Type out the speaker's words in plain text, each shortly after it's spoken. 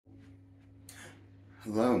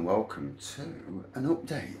Hello and welcome to an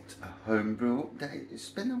update, a homebrew update. It's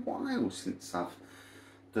been a while since I've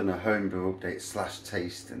done a homebrew update slash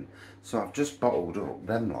tasting. So I've just bottled up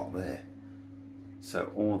them lot there.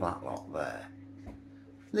 So all that lot there.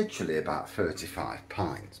 Literally about 35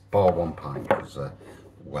 pints, bar 1 pint was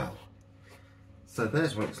well. So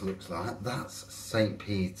there's what it looks like. That's St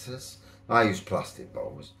Peters. I use plastic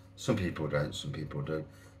bottles. Some people don't, some people do.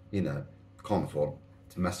 You know, can't afford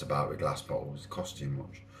to mess about with glass bottles, it costs too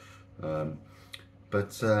much.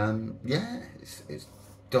 Yeah, it's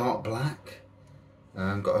dark black,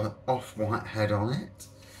 got an off-white head on it,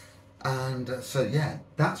 and so yeah,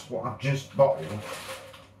 that's what I've just bottled.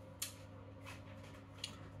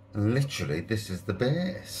 And literally, this is the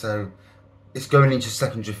beer. So it's going into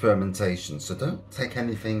secondary fermentation. So don't take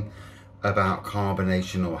anything about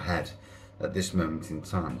carbonation or head at this moment in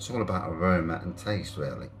time. It's all about aroma and taste,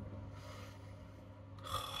 really.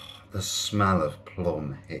 The smell of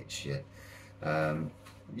plum hits you.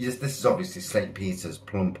 Yes, this is obviously St Peters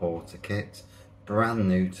Plum Porter kit, brand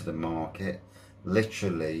new to the market,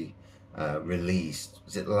 literally released,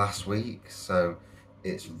 was it last week? So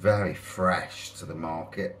it's very fresh to the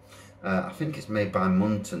market. I think it's made by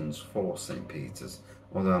Muntons for St Peters,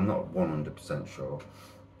 although I'm not 100% sure.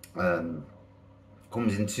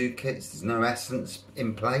 Comes in 2 kits, there's no essence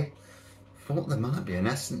in play. Thought there might be an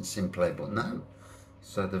essence in play, but no.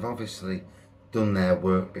 So they've obviously done their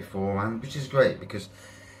work beforehand, which is great, because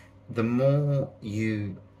the more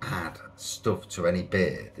you add stuff to any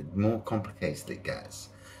beer, the more complicated it gets.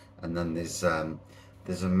 And then there's a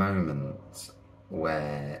moment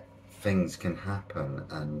where things can happen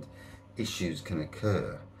and issues can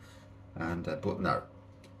occur. And but no.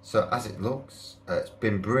 So as it looks, it's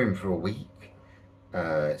been brewing for a week.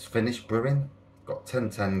 It's finished brewing. Got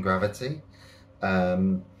 1010 gravity.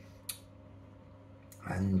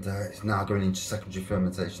 And it's now going into secondary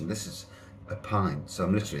fermentation. This is a pint, so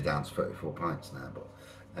I'm literally down to 34 pints now, but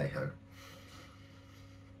hey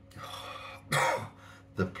ho.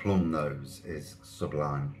 The plum nose is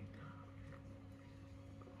sublime.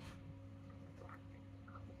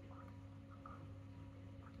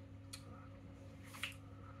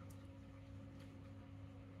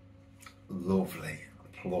 Lovely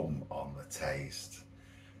plum on the taste.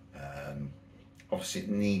 Obviously it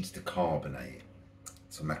needs to carbonate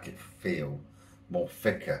to make it feel more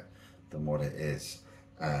thicker than what it is.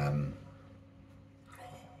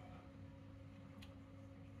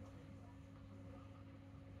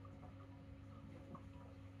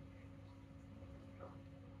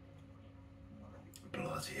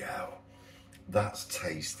 Bloody hell, that's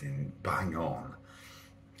tasting bang on,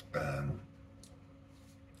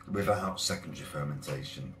 without secondary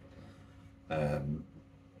fermentation.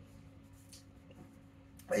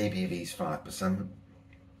 ABV's 5%.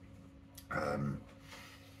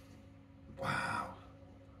 Wow.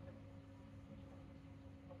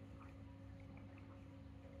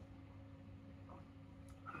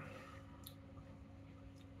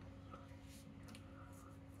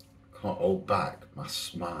 Can't hold back my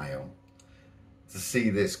smile to see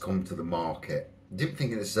this come to the market. Didn't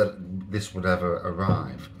think this would ever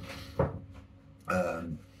arrive.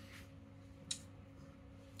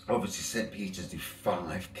 Obviously St Peters do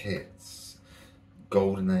 5 kits: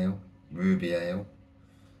 golden ale, ruby ale,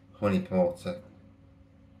 honey porter,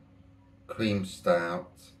 cream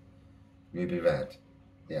stout, ruby red.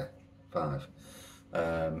 Yeah, 5.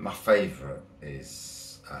 My favourite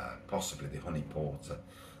is possibly the honey porter,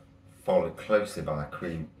 followed closely by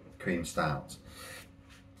cream stout.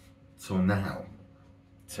 Till now.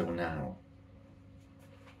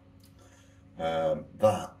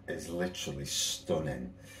 That is literally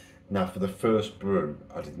stunning. Now, for the first brew,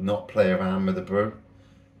 I did not play around with the brew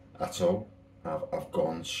at all. I've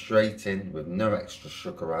gone straight in with no extra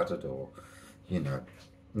sugar added, or, you know,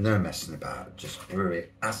 no messing about. Just brew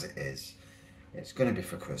it as it is. It's going to be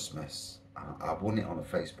for Christmas. I won it on a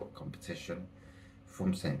Facebook competition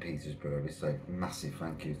from St Peters Brewery, so massive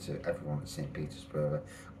thank you to everyone at St Peters Brewery,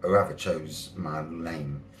 whoever chose my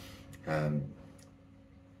name.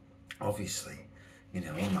 Obviously, you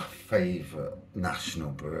know, one of my favourite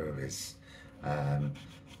national breweries.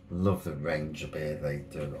 Love the range of beer they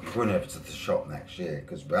do. I'm going over to the shop next year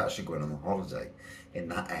because we're actually going on a holiday in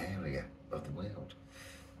that area of the world.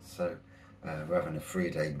 So we're having a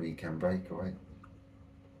 3-day weekend breakaway.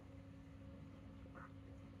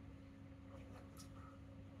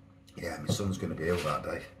 Yeah, my son's going to be ill that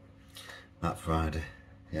day, that Friday.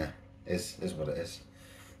 Yeah, is what it is.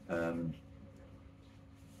 I'll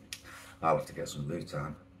have to get some loo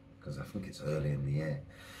time because I think it's early in the year.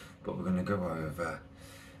 But we're going to go over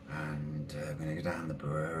and we're going to go down the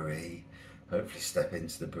brewery, hopefully step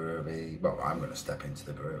into the brewery. Well, I'm going to step into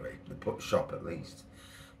the brewery, the put shop at least.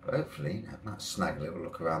 But hopefully, I might snag a little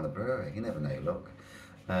look around the brewery. You never know, look.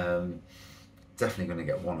 Definitely going to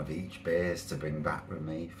get one of each beers to bring back with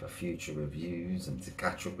me for future reviews and to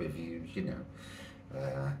catch up reviews, you know.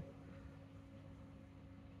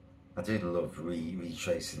 I do love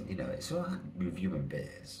retracing, you know, it's alright reviewing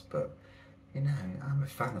beers, but, you know, I'm a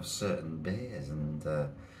fan of certain beers, and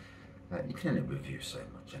you can only review so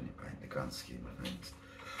much anyway, in the grand scheme of things.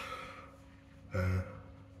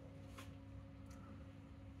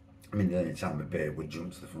 I mean, the only time a beer would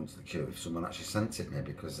jump to the front of the queue if someone actually sent it me,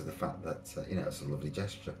 because of the fact that, you know, it's a lovely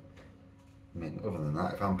gesture. I mean, other than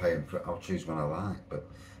that, if I'm paying for it, I'll choose one I like, but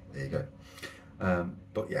there you go.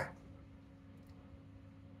 But yeah,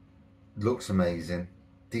 looks amazing,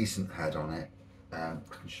 decent head on it. I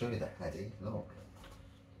can show you the heady, look.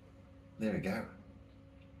 There we go.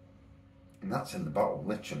 And that's in the bottle,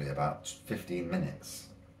 literally about 15 minutes.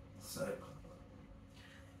 So,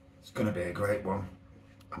 it's going to be a great one.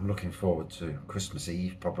 I'm looking forward to Christmas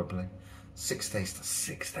Eve, probably. 6 days to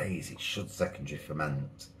 6 days, it should secondary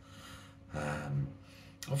ferment.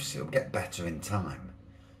 Obviously, it'll get better in time.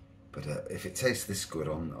 But if it tastes this good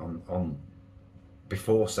on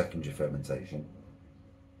before secondary fermentation,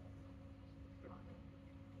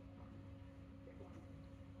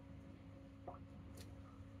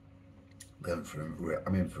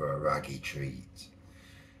 I'm in for a raggy treat.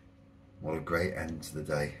 What a great end to the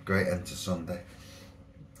day, great end to Sunday.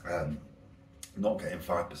 Not getting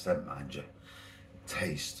 5%, mind you.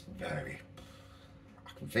 Tastes very,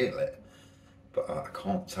 I can feel it, but I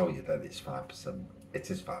can't tell you that it's 5%. It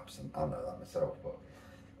is 5%, I know that myself, but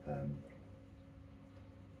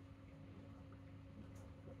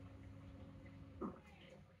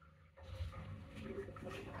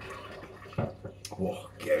whoa,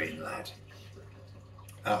 get in, lad.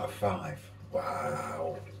 Out of 5,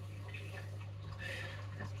 wow.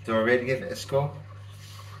 Do I really give it a score?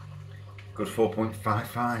 Good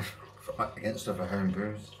 4.55 against other home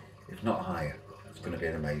brews, if not higher. It's going to be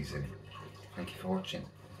amazing. Thank you for watching.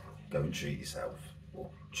 Go and treat yourself, or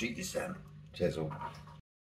treat yourself. Cheers all.